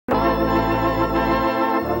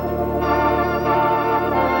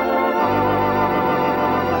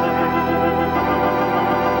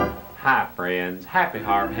friends. Happy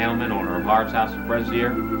Harv Handleman, owner of Harv's House of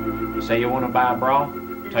Brassiere. You say you want to buy a bra?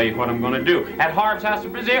 Tell you what I'm going to do. At Harv's House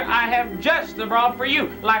of Brassiere, I have just the bra for you,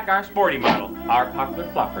 like our sporty model, our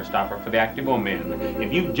popular flopper stopper for the active woman.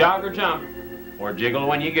 If you jog or jump, or jiggle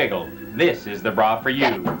when you giggle, this is the bra for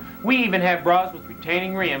you. We even have bras with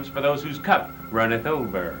retaining rims for those whose cup runneth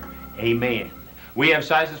over. Amen. We have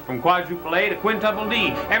sizes from quadruple A to quintuple D,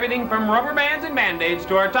 everything from rubber bands and band-aids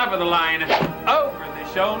to our top of the line, over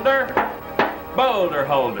the shoulder, boulder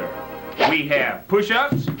holder. We have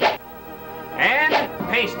push-ups and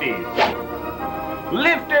pasties,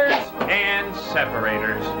 lifters and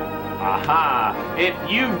separators. Aha! If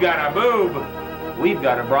you've got a boob, we've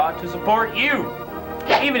got a bra to support you.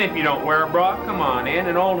 Even if you don't wear a bra, come on in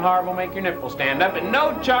and old Harv will make your nipple stand up at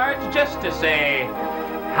no charge just to say,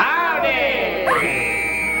 howdy!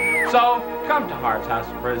 So, come to Harv's House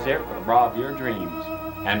of Brassiere for the bra of your dreams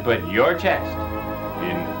and put your chest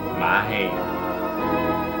in my hand.